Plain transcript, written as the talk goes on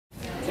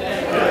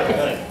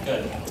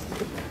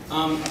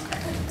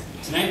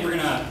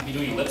be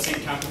doing a lip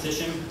sync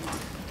competition.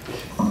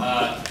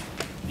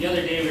 The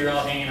other day we were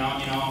all hanging out,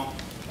 you know,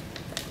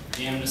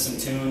 jamming to some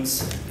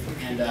tunes,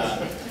 and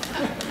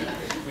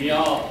we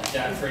all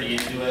got pretty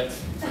into it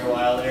for a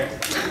while there.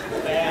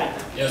 Bad.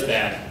 It was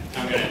bad.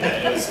 I'm gonna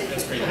admit it. It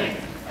was pretty big.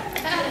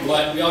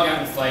 But we all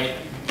got in a fight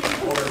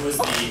over who was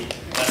the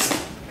best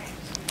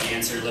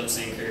dancer, lip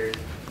syncer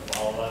of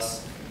all of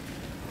us.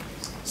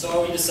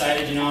 So we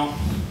decided, you know,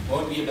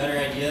 what would be a better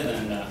idea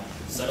than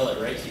settle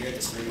it right here at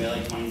the Spring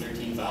Valley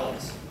 2013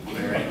 Folliez. Am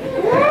I right?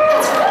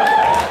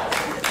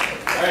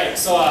 Alright,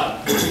 so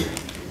what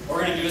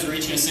we're going to do is we're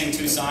each going to sing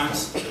 2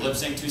 songs, or lip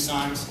sync 2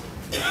 songs,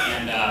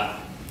 and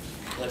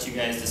let you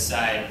guys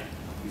decide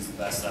who's the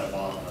best out of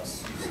all of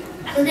us.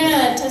 We're going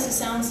to test the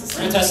sound system.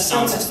 We're going to test the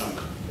sound system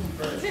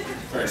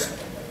first.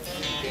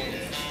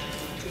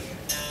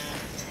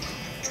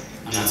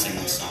 I'm not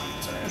singing this song,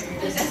 it's alright.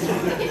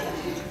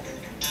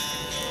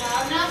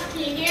 Loud enough? Can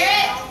you hear it?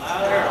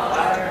 Louder.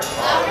 Louder?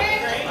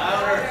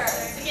 Louder.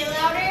 Okay,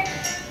 louder?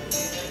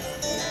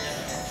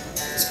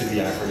 This could be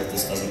awkward if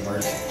this doesn't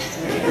work.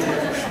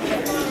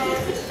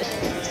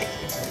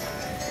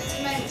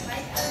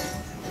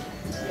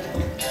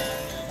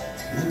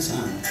 Good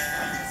song.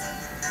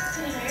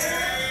 Can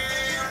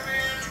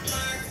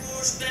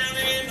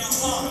you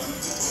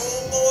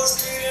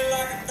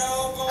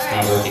hear it? It's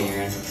not working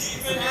here.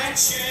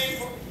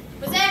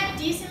 Was that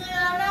decently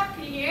loud enough?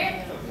 Can you hear it?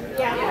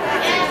 Yeah.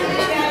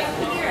 Yeah,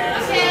 can you hear it?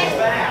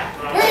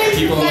 Okay.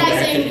 People in the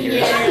back can hear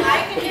it. I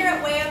can hear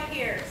it way up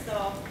here,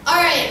 so.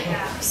 Alright,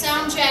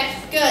 sound check.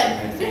 Good.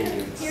 Alright, thank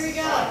you. Here we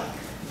go.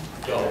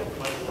 Go.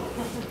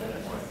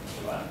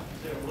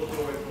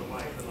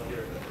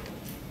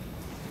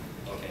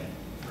 Okay.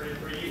 For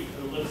you.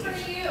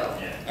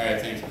 Alright,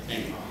 thank you.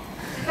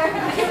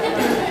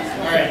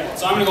 Alright,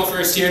 so I'm going to go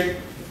first here.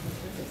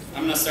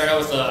 I'm going to start out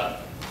with a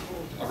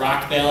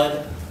rock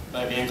ballad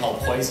by a band called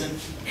Poison.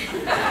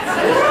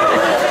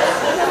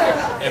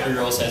 Every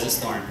rose has its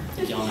thorn. I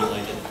think y'all might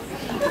like it.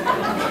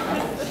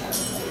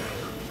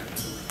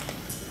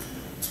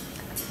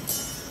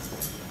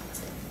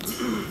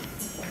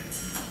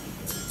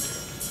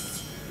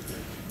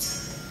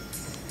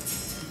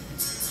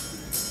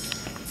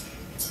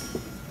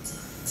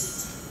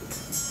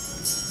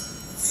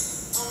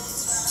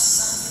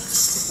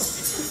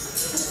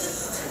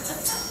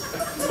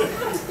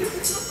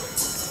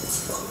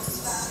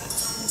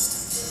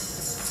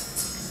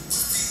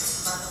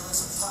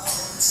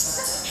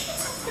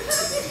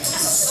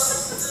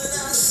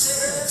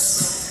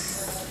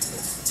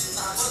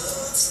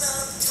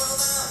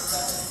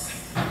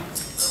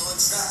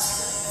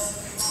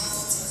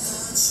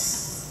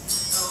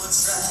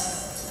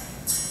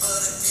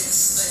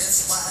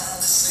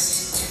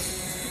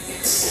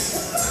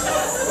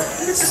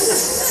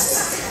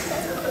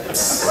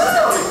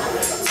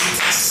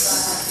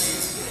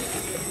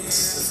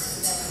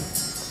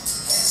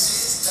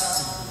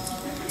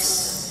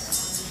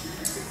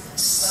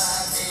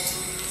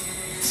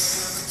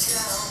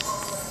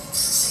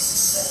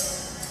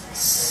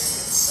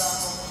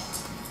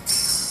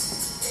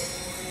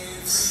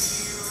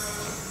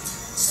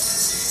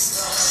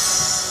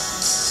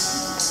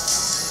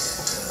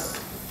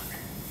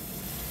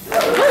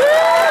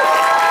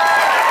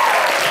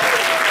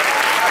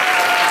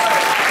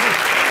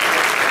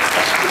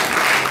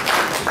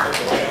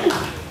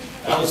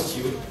 That was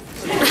cute.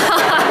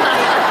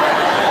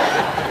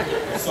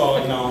 So,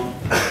 you know,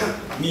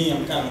 me,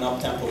 I'm kind of an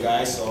up-tempo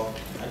guy, so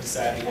I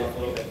decided to work a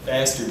little bit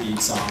faster beat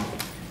song.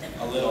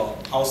 A little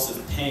House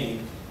of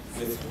Pain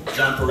with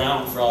Jump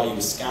Around for all you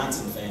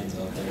Wisconsin fans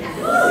out there.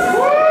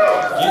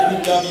 Getting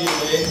the W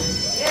today.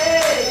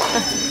 Yay!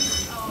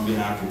 It'll be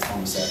an awkward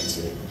 20 seconds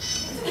here.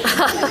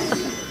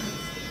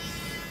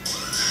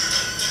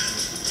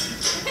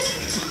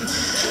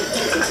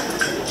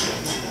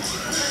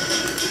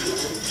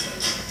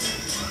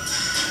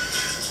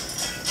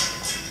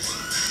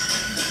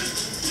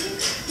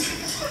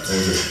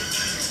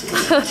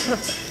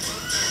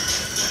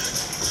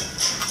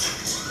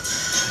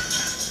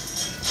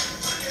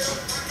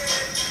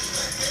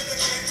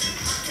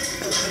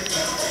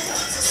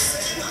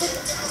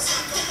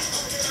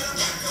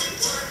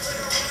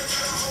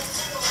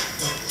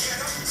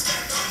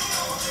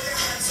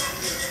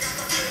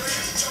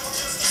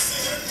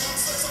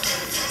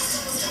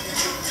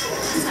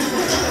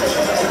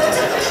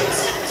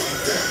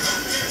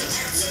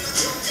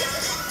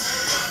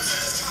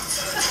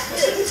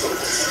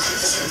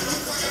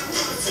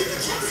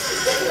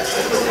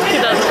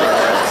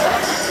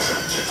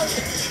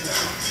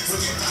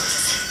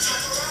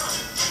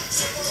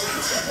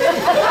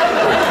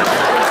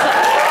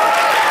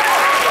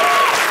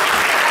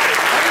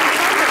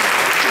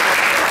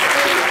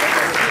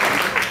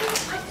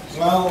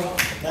 Well,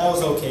 that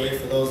was okay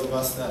for those of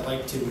us that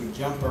like to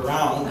jump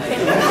around.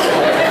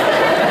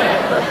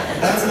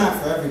 That's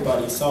not for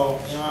everybody, so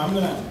you know I'm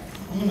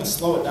gonna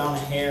slow it down a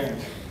hair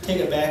and take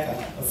it back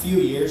a few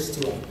years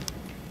to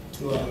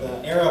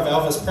the era of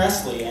Elvis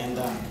Presley, and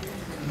I'm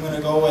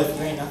gonna go with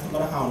 "There Ain't Nothing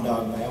But a Hound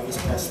Dog" by Elvis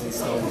Presley.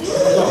 So here we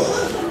go.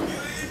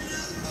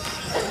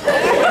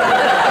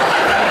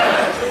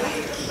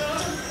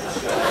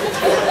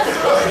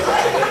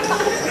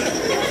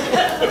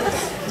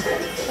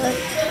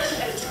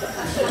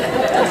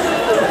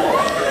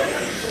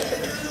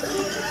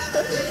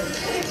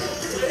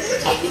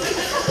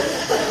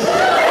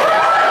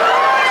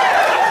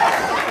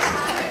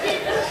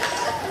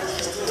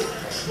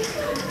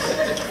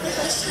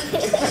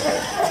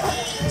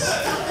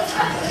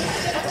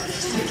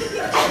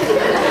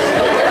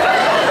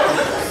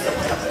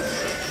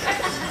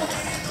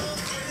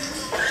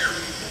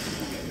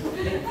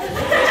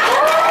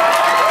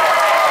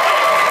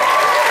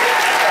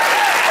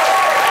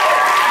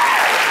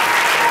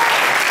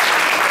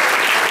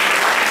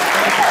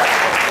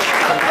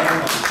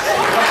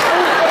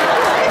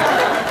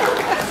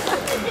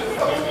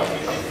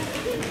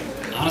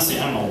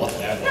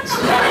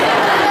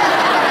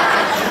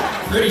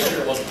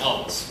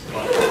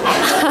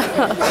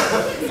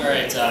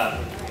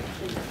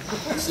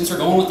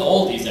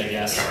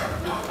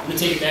 I'm going to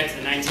take it back to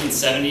the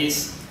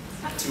 1970s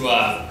to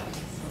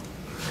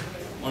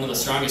one of the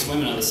strongest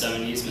women of the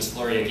 70s, Miss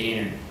Gloria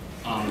Gaynor.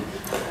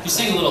 Just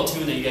sing a little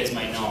tune that you guys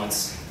might know.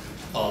 It's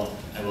called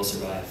I Will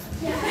Survive.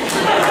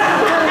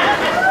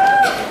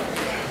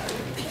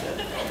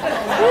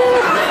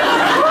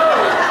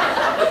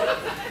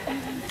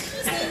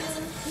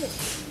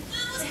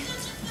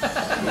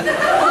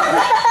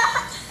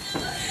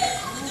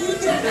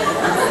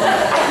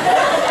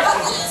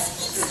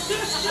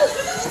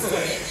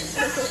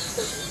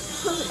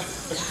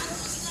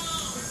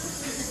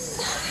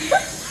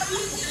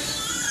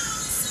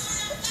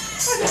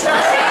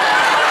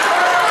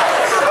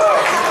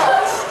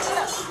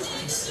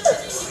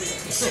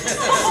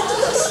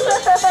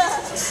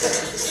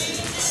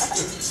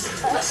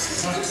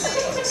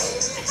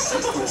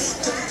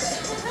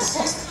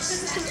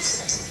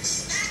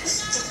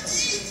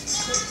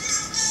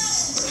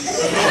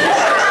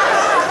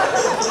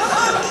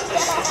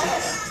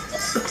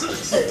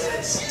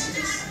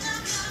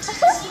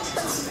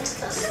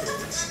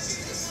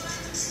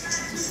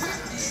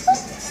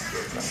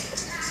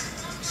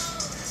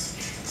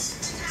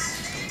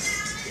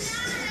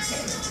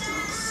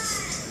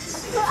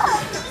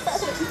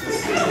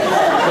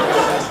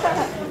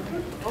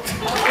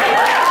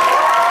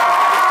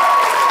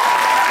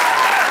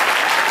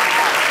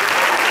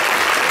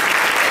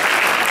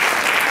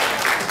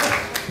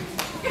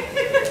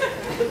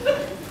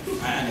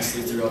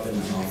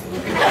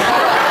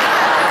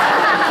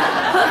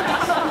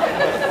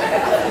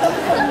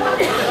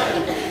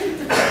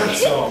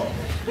 So,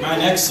 my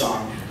next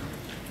song,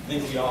 I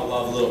think we all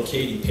love a little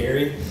Katy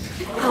Perry.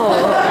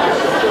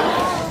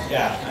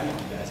 Yeah, I know you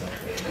guys out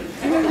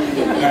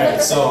there.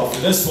 Alright, so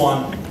for this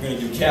one, we're going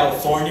to do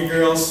California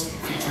Girls,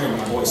 featuring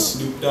my boy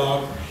Snoop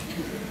Dogg.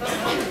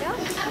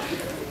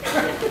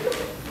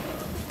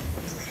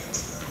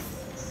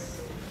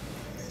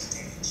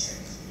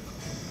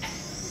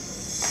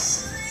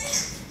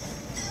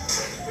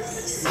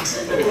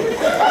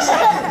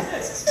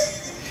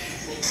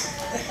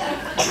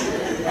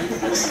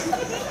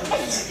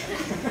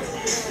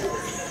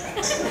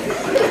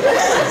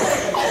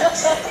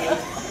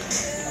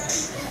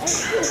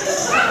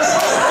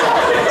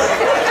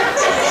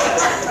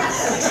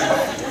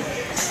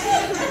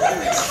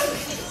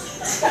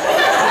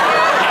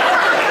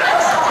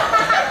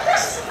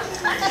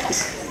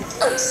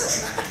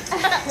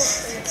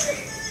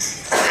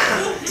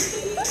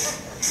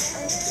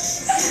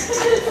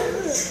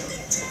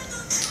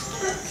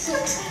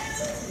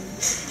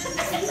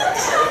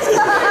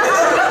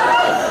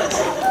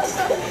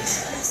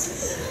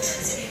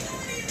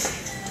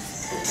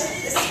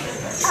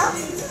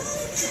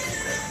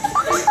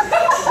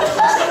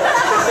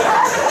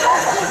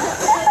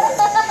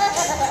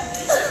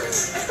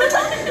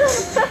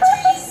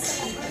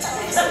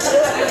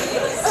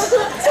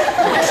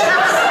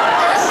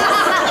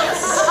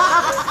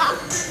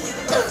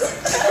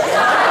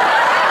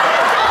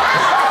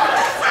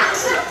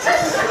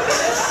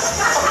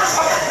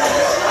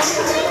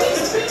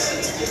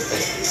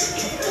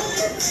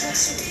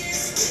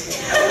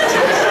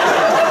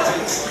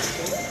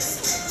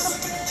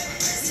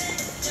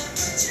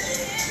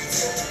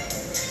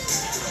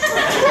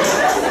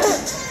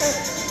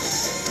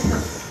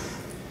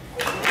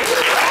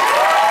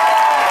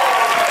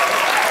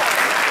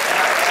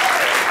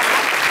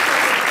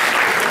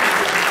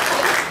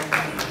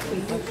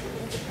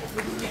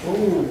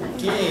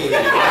 Okay.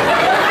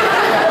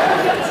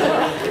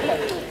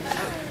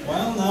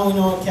 Well, now we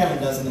know what Kevin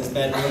does in his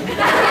bedroom.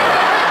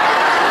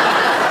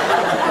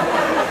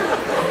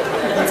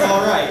 That's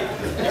all right.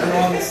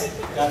 Everyone's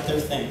got their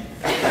thing.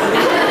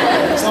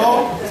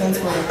 So, since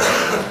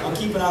I'm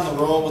keeping on the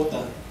roll with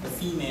the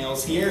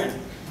females here, and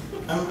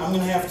I'm going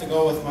to have to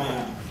go with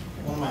my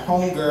one of my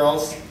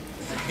homegirls,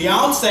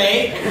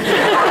 Beyonce.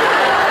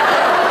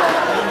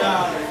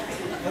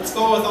 And let's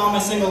go with all my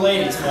single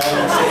ladies,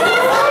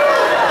 fellas.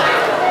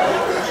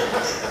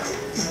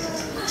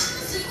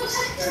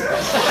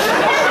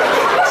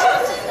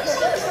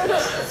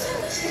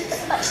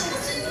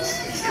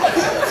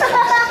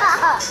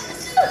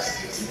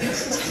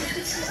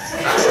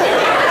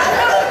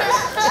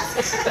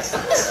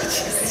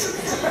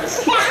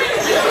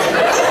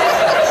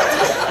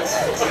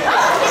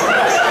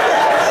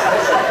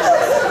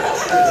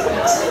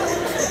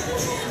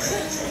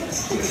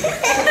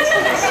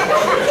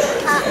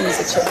 Use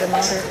a chicken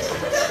motor.